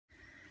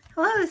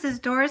Hello, this is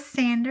Doris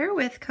Sander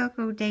with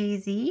Cocoa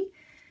Daisy,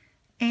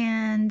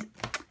 and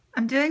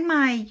I'm doing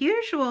my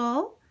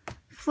usual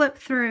flip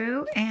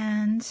through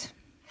and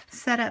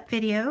setup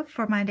video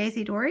for my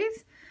Daisy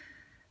Dories,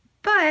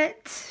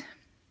 but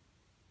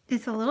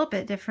it's a little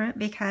bit different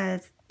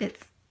because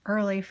it's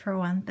early for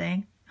one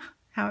thing.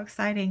 How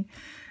exciting.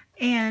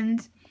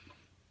 And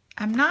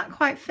I'm not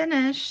quite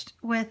finished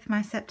with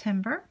my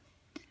September,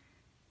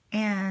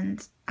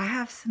 and I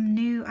have some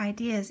new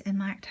ideas in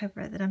my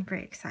October that I'm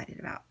very excited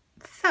about.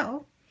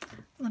 So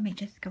let me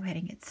just go ahead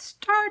and get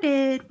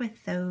started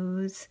with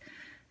those.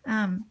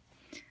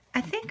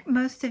 I think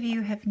most of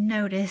you have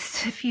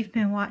noticed, if you've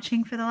been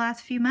watching for the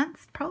last few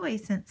months, probably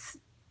since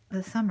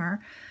the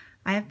summer,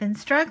 I have been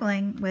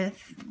struggling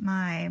with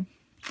my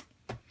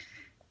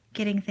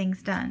getting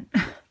things done.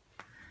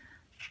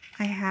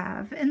 I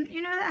have, and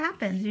you know, that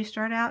happens. You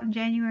start out in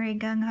January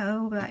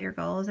gung-ho about your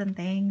goals and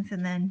things,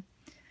 and then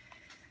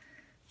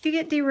you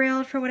get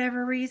derailed for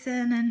whatever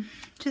reason and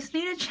just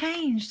need a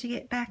change to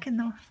get back in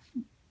the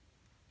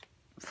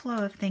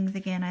flow of things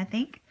again, I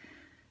think.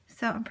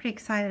 So I'm pretty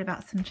excited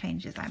about some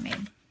changes I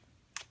made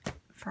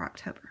for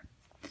October.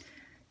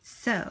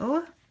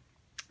 So,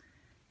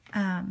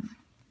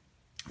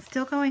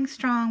 still going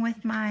strong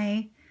with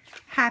my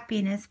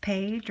happiness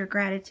page, or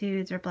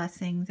gratitudes, or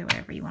blessings, or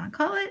whatever you want to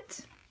call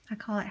it. I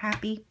call it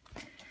happy.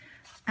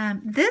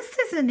 This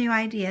is a new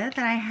idea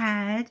that I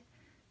had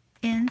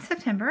in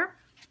September.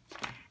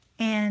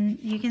 And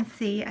you can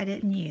see I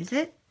didn't use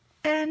it,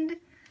 and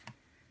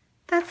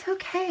that's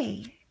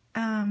okay,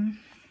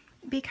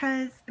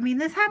 because, I mean,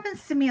 this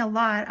happens to me a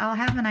lot. I'll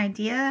have an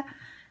idea,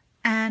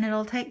 and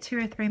it'll take 2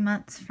 or 3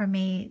 months for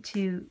me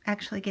to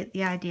actually get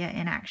the idea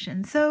in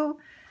action. So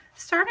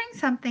starting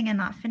something and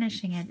not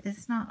finishing it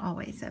is not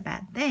always a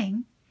bad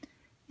thing.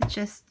 It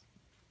just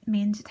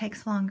means it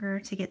takes longer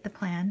to get the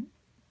plan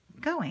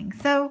going.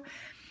 So,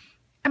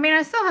 I mean,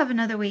 I still have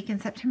another week in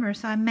September,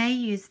 so I may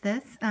use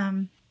this.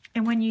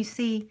 And when you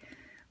see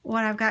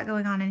what I've got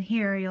going on in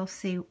here, you'll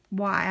see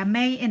why. I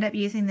may end up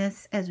using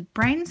this as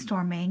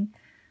brainstorming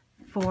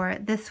for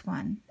this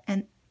one.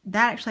 And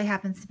that actually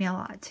happens to me a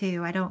lot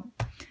too. I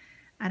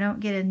don't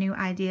get a new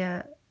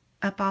idea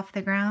up off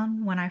the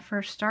ground when I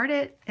first start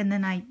it, and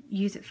then I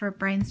use it for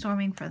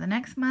brainstorming for the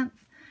next month.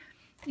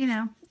 You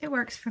know, it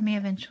works for me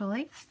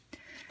eventually.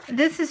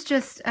 This is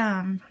just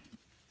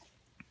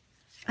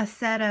a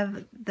set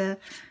of the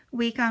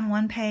week on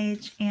one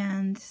page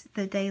and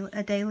a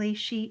daily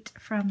sheet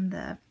from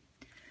the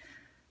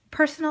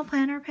personal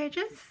planner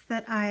pages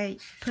that I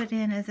put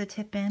in as a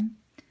tip in.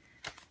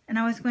 And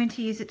I was going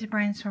to use it to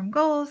brainstorm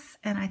goals,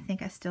 and I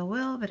think I still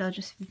will, but I'll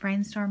just be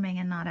brainstorming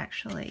and not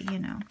actually, you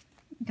know,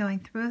 going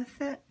through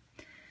with it.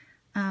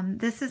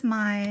 This is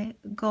my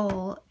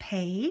goal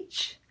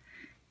page,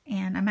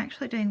 and I'm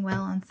actually doing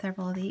well on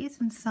several of these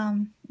and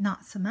some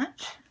not so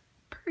much,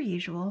 per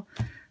usual,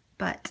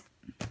 but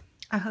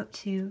I hope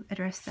to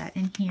address that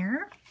in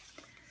here.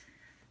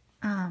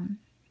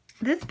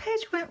 This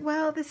page went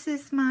well. This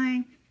is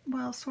my,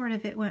 well, sort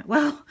of it went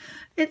well.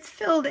 It's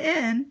filled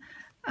in,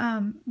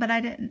 but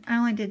I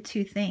only did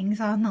 2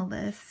 things on the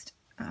list.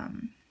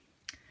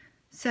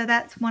 So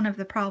that's one of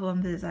the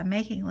problems, is I'm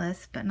making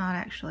lists but not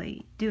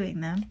actually doing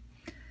them.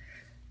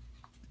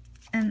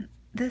 And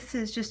this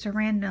is just a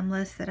random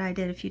list that I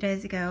did a few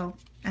days ago.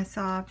 I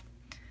saw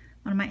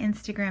one of my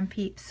Instagram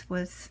peeps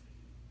was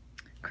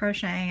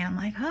crocheting, and I'm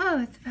like,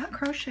 oh, it's about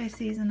crochet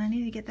season, I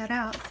need to get that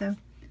out. So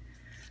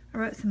I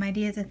wrote some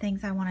ideas of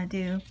things I want to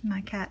do.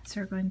 My cats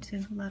are going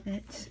to love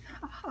it.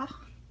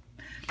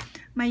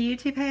 My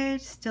YouTube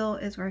page still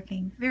is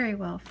working very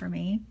well for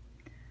me,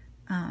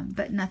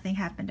 but nothing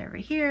happened over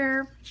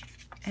here,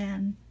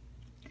 and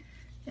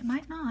it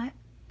might not.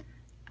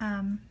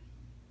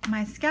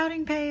 My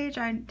scouting page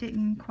I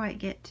didn't quite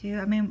get to.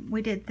 I mean,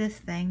 we did this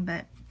thing,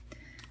 but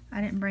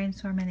I didn't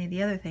brainstorm any of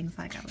the other things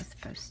like I was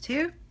supposed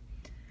to.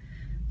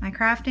 My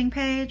crafting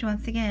page,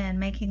 once again,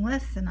 making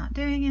lists and not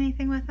doing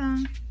anything with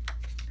them.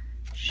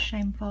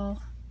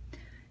 Shameful.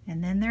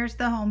 And then there's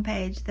the home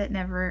page that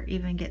never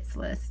even gets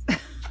lists.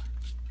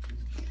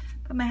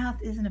 But my house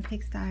isn't a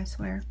pigsty, I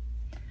swear.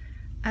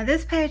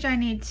 This page I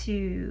need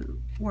to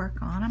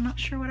work on. I'm not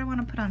sure what I want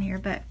to put on here,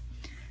 but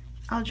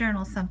I'll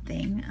journal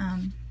something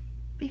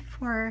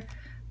before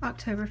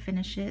October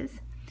finishes.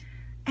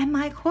 And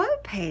my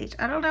quote page,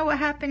 I don't know what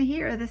happened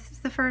here. This is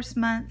the first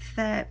month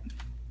that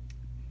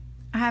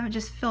I haven't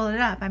just filled it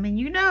up. I mean,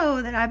 you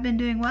know that I've been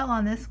doing well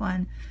on this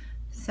one.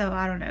 So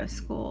I don't know,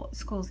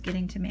 school's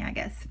getting to me, I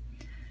guess.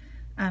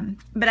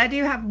 But I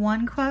do have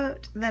one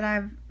quote that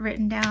I've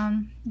written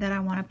down that I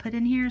want to put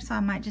in here, so I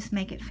might just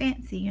make it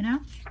fancy, you know.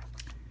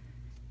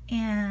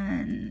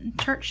 And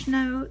church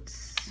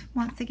notes,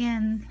 once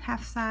again,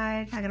 half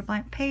side. I got a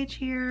blank page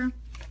here.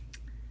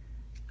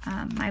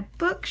 My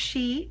book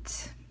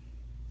sheet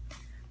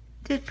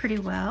did pretty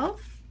well.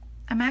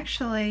 I'm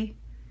actually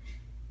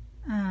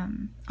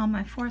on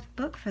my 4th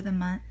book for the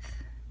month,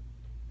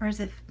 or is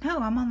it, no,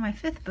 I'm on my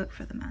 5th book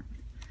for the month.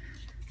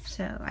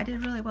 So I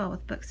did really well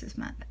with books this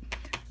month.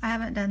 I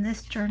haven't done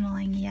this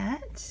journaling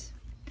yet.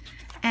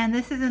 And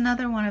this is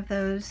another one of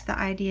those, the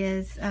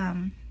ideas.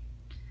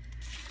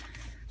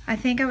 I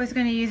think I was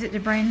going to use it to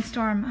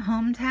brainstorm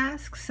home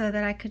tasks so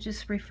that I could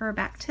just refer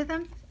back to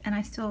them, and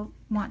I still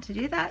want to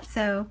do that.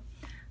 So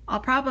I'll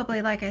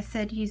probably, like I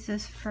said, use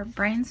this for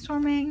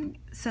brainstorming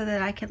so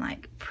that I can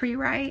like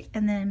pre-write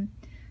and then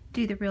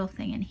do the real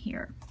thing in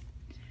here.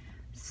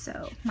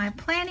 So my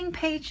planning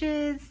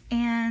pages,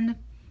 and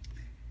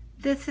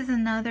this is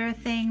another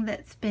thing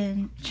that's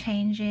been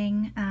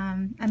changing.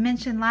 I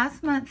mentioned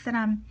last month that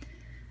I'm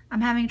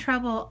having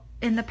trouble.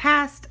 In the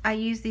past, I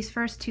used these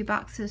first 2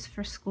 boxes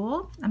for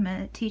school. I'm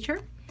a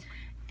teacher,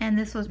 and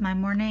this was my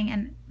morning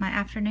and my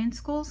afternoon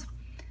schools.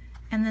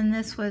 And then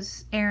this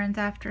was errands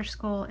after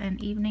school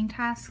and evening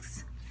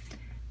tasks.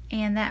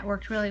 And that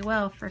worked really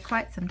well for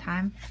quite some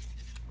time.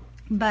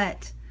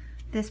 But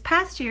this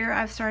past year,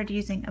 I've started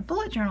using a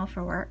bullet journal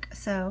for work,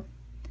 so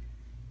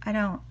I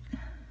don't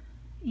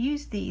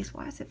use these.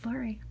 Why is it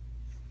blurry?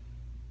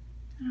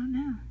 I don't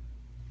know.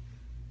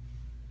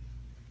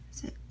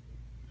 Is it?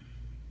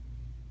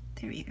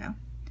 There you go.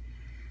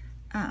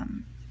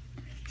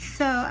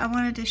 So I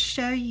wanted to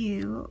show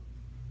you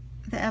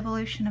the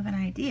evolution of an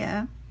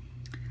idea.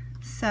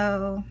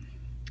 So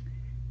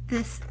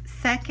this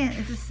is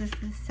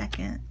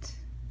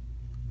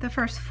the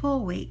first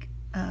full week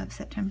of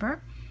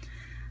September.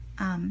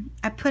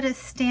 I put a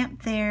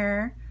stamp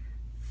there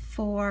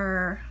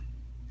for,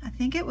 I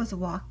think it was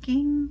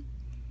walking.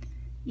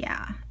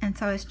 Yeah, and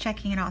so I was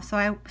checking it off. So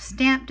I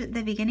stamped at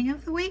the beginning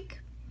of the week,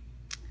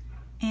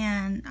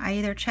 and I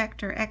either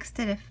checked or X'd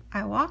it if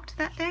I walked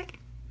that day.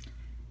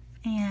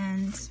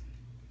 And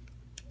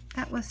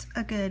that was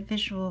a good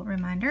visual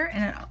reminder.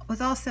 And it was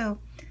also,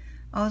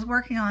 I was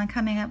working on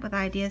coming up with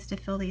ideas to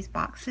fill these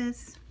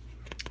boxes.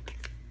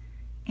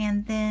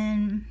 And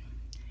then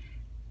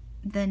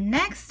the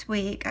next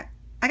week,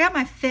 I got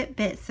my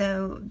Fitbit,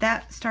 so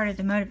that started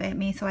to motivate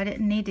me, so I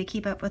didn't need to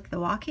keep up with the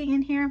walking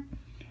in here.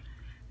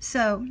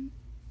 So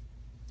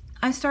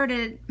I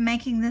started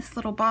making this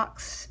little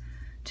box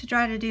to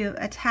try to do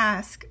a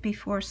task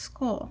before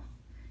school,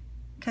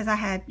 because I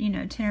had, you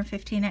know, 10 or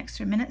 15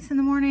 extra minutes in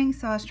the morning,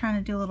 so I was trying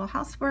to do a little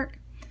housework,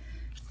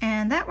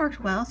 and that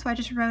worked well. So I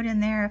just wrote in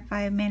there if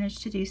I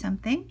managed to do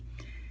something.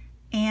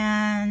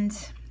 And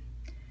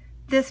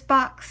this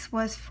box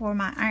was for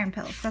my iron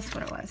pills. That's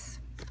what it was,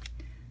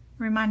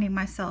 reminding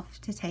myself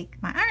to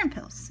take my iron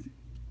pills.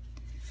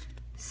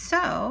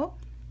 So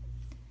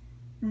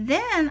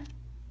then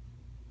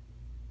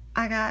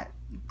I got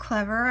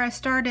clever. I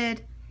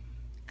started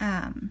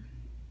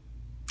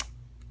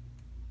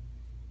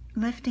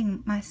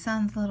lifting my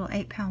son's little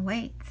 8-pound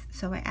weights,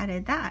 so I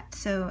added that.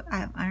 So I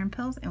have iron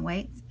pills and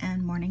weights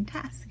and morning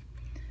tasks.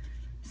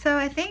 So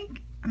I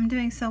think I'm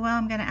doing so well,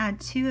 I'm going to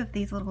add 2 of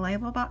these little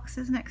label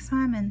boxes next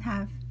time and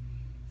have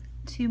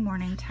 2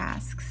 morning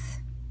tasks.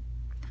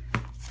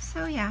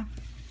 So yeah,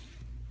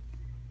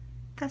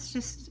 that's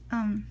just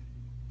a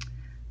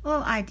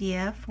little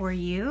idea for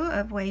you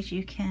of ways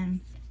you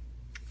can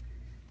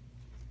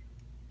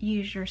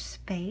use your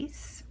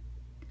space.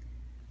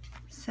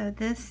 So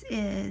this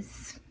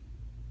is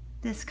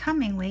this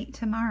coming week,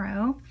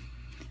 tomorrow,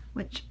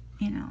 which,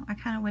 you know, I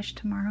kind of wish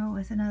tomorrow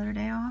was another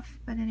day off,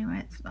 but anyway,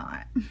 it's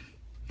not.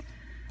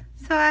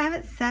 So I have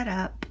it set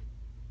up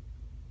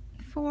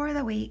for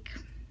the week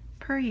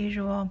per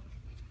usual,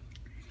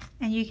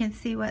 and you can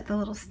see what the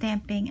little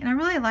stamping, and I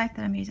really like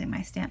that I'm using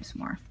my stamps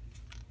more.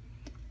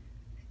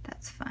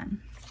 That's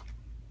fun.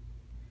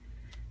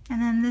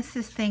 And then this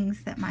is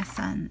things that my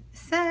son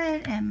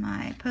said and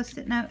my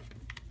post-it note,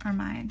 or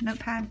my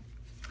notepad.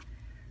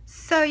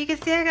 So you can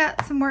see I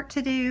got some work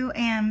to do,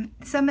 and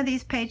some of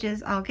these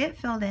pages I'll get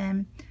filled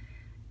in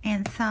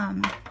and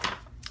some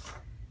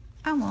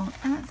I won't,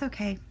 and that's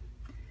okay.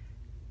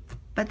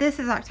 But this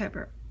is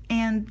October,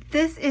 and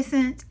this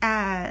isn't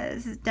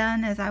as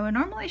done as I would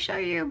normally show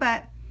you,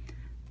 but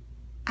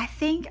I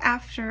think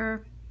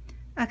after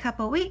a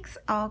couple weeks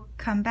I'll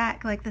come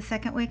back like the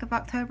second week of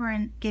October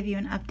and give you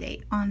an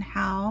update on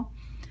how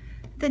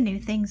the new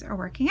things are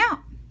working out.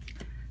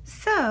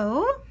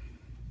 So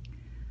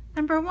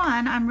number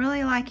 1, I'm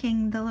really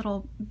liking the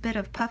little bit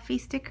of puffy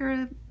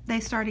sticker. They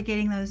started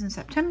getting those in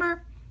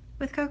September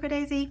with Cocoa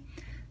Daisy,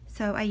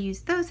 so I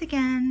used those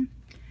again.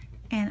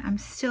 And I'm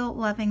still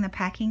loving the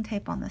packing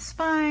tape on the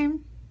spine.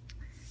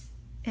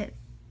 It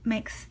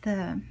makes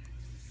the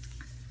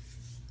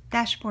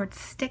dashboard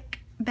stick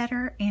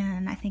better,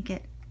 and I think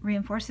it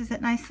reinforces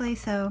it nicely.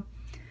 So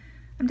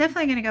I'm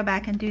definitely going to go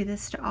back and do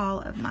this to all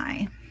of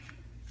my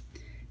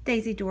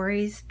Daisy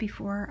Dories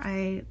before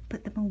I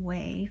put them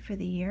away for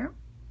the year.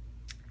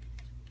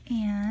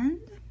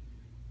 And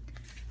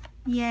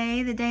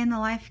yay, the Day in the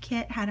Life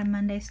kit had a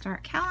Monday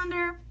start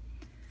calendar.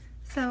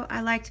 So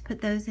I like to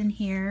put those in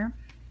here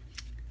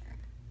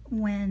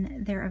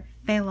when they're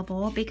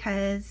available,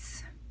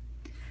 because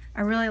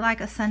I really like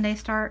a Sunday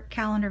start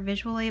calendar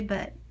visually,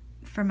 but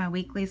for my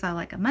weeklies I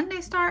like a Monday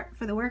start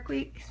for the work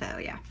week. So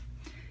yeah,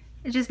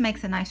 it just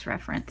makes a nice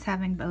reference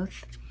having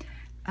both.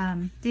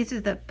 These are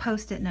the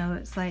post-it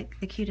notes, like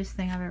the cutest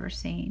thing I've ever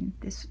seen.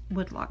 This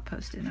woodlock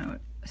post-it note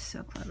is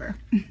so clever.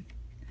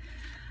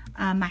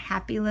 my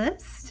happy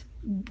list.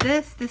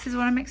 This is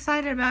what I'm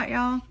excited about,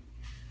 y'all.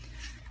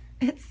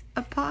 It's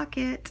a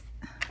pocket.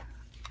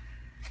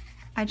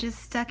 I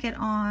just stuck it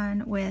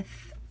on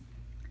with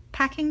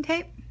packing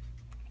tape,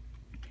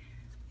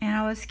 and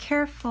I was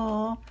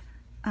careful.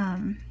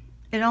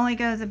 It only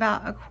goes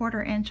about a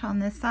 1/4 inch on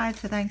this side,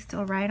 so that I can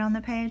still write on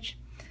the page.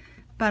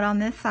 But on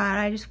this side,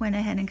 I just went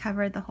ahead and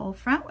covered the whole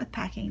front with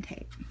packing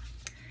tape.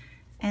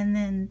 And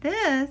then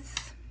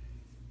this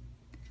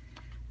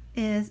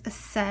is a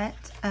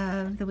set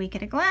of the Week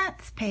at a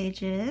Glance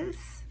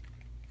pages.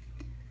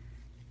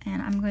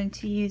 And I'm going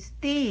to use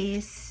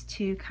these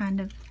to kind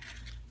of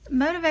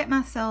motivate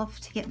myself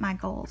to get my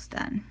goals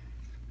done.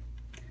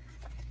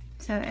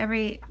 So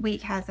every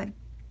week has a,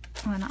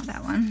 well, not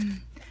that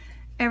one.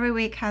 Every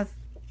week has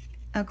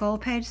a goal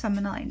page, so I'm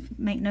gonna like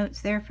make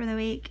notes there for the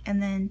week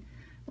and then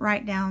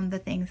write down the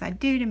things I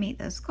do to meet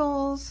those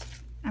goals.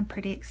 I'm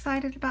pretty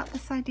excited about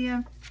this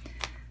idea.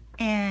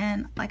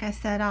 And like I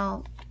said,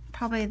 I'll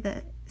probably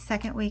the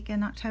second week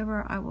in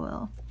October, I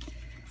will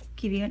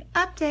give you an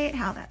update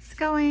how that's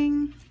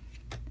going.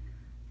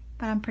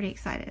 But I'm pretty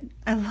excited.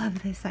 I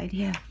love this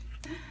idea.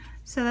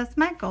 So that's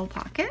my goal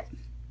pocket.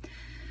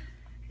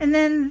 And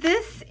then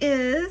this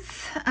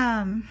is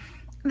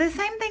the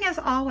same thing as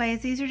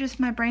always. These are just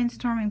my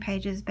brainstorming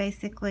pages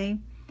basically.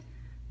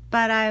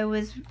 But I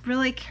was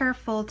really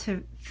careful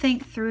to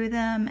think through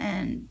them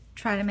and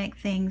try to make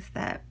things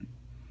that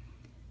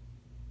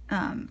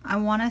I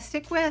want to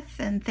stick with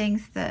and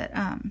things that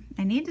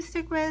I need to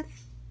stick with,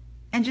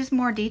 and just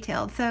more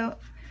detailed. So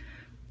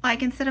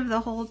like instead of the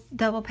whole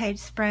double page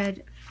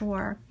spread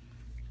for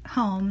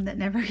home that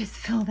never gets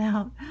filled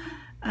out,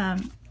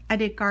 I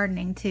did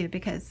gardening too,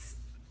 because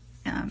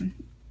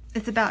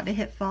it's about to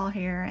hit fall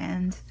here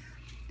and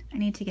I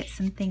need to get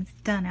some things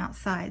done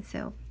outside,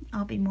 so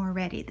I'll be more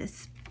ready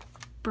this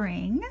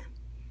spring.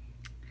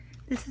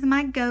 This is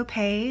my go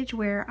page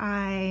where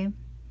I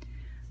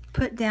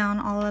put down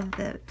all of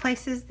the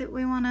places that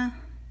we want to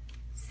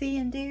see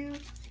and do,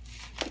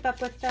 keep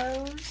up with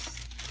those.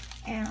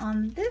 And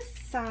on this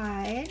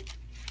side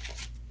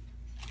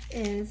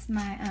is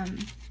my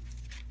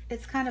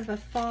it's kind of a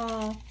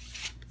fall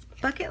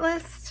bucket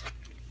list,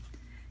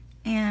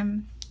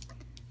 and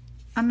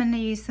I'm going to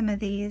use some of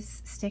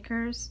these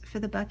stickers for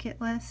the bucket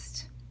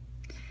list.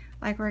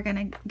 Like we're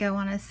going to go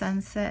on a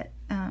sunset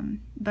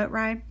boat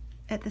ride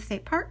at the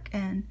state park,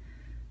 and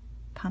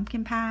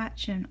pumpkin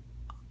patch, and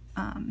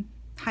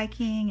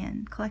hiking,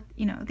 and collect,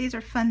 you know, these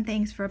are fun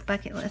things for a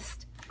bucket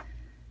list.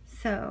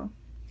 So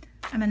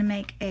I'm going to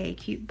make a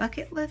cute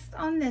bucket list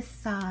on this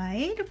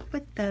side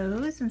with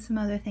those and some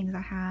other things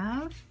I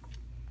have.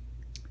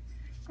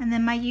 And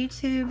then my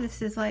YouTube,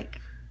 this is like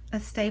a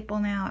staple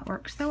now. It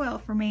works so well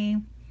for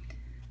me.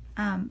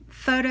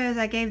 Photos,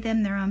 I gave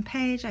them their own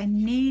page. I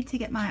need to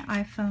get my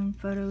iPhone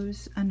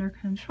photos under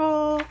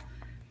control.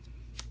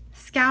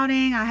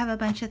 Scouting, I have a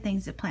bunch of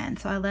things to plan,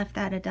 so I left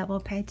that a double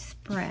page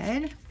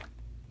spread.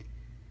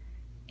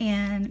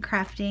 And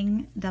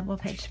crafting, double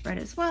page spread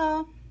as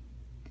well,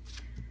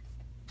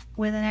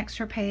 with an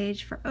extra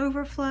page for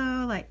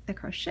overflow, like the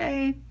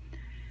crochet.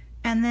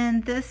 And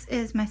then this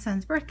is my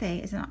son's birthday,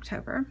 is in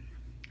October,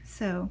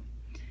 so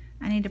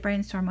I need to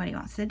brainstorm what he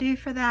wants to do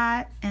for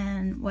that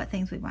and what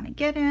things we want to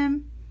get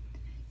him.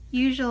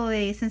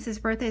 Usually, since his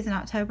birthday is in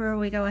October,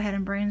 we go ahead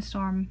and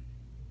brainstorm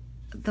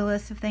the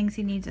list of things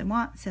he needs and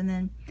wants, and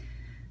then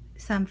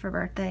some for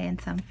birthday and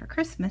some for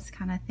Christmas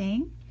kind of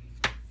thing.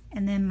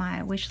 And then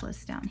my wish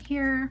list down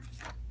here,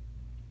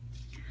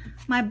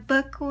 my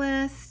book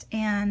list,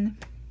 and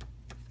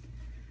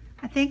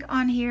I think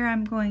on here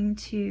I'm going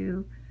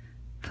to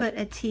put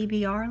a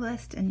TBR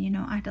list, and you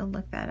know, I had to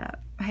look that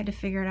up. I had to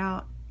figure it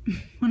out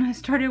when I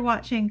started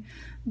watching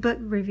book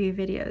review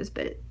videos,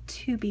 but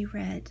to be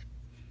read.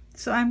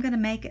 So I'm going to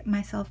make it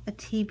myself a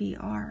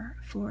TBR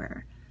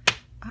for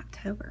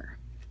October,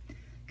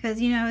 because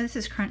you know, this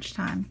is crunch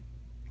time.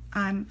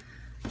 I'm,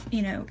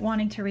 you know,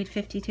 wanting to read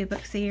 52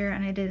 books a year,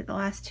 and I did it the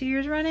last 2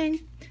 years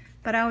running,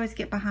 but I always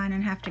get behind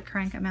and have to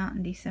crank them out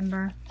in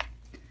December.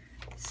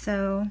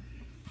 So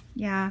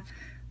yeah,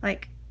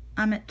 like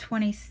I'm at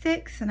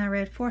 26 and I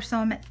read 4, so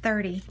I'm at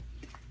 30.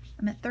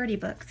 I'm at 30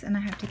 books and I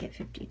have to get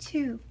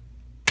 52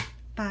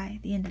 by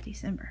the end of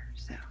December.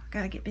 So I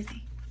gotta get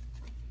busy.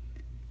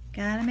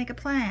 Gotta make a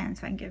plan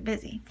so I can get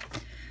busy.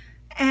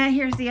 And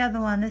here's the other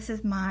one. This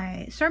is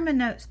my sermon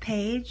notes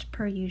page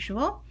per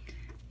usual.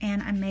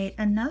 And I made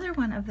another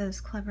one of those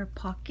clever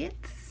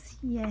pockets.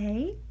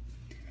 Yay.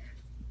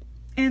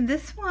 And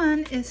this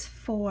one is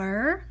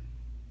for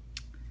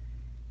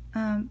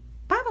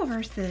Bible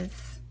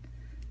verses.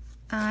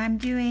 I'm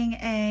doing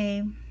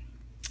a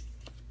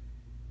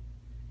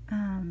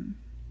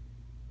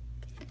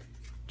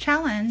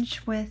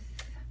challenge with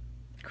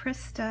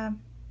Krista,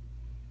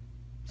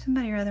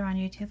 somebody or other on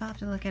YouTube. I'll have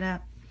to look it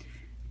up.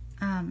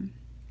 And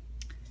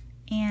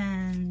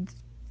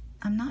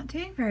I'm not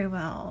doing very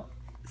well.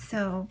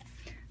 So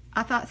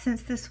I thought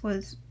since this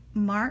was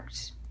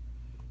marked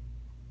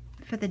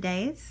for the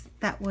days,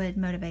 that would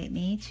motivate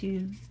me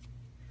to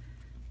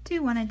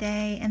do one a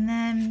day, and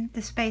then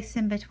the space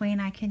in between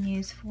I can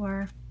use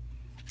for,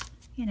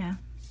 you know,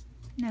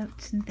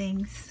 notes and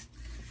things.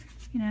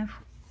 You know,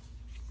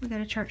 if we go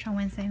to church on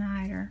Wednesday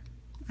night, or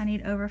I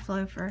need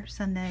overflow for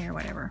Sunday or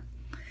whatever.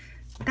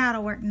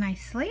 That'll work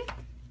nicely.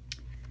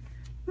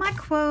 My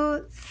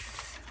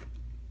quotes,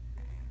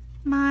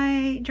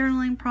 my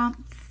journaling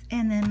prompts,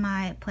 and then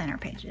my planner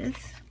pages.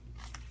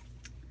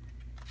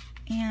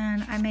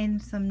 And I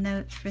made some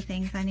notes for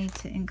things I need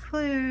to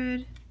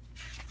include.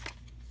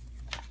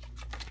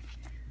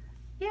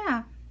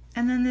 Yeah,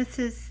 and then this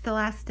is the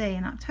last day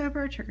in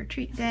October, trick or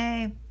treat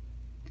day,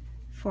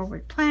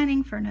 forward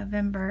planning for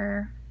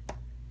November,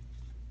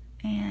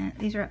 and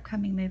these are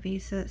upcoming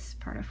movies, so it's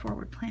part of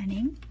forward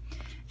planning.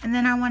 And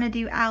then I want to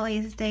do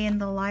Allie's day in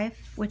the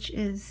life, which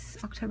is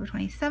October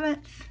 27th.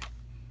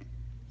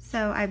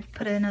 So I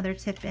put another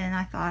tip in.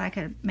 I thought I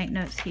could make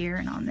notes here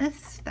and on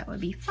this. That would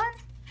be fun.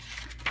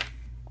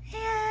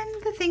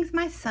 And the things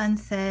my son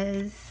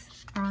says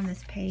are on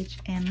this page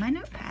and my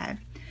notepad.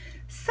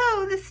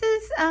 So this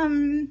is,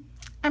 I'm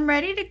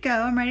ready to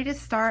go. I'm ready to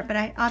start, but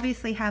I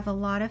obviously have a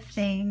lot of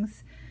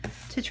things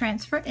to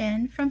transfer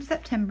in from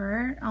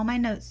September, all my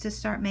notes to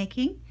start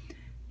making.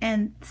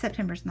 And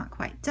September's not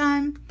quite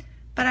done,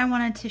 but I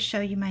wanted to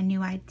show you my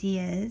new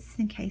ideas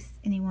in case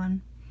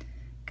anyone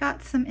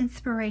got some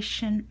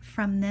inspiration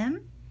from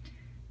them.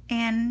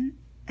 And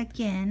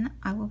again,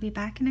 I will be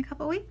back in a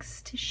couple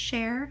weeks to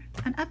share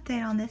an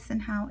update on this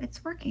and how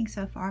it's working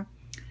so far.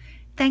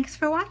 Thanks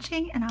for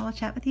watching, and I will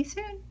chat with you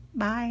soon.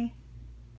 Bye.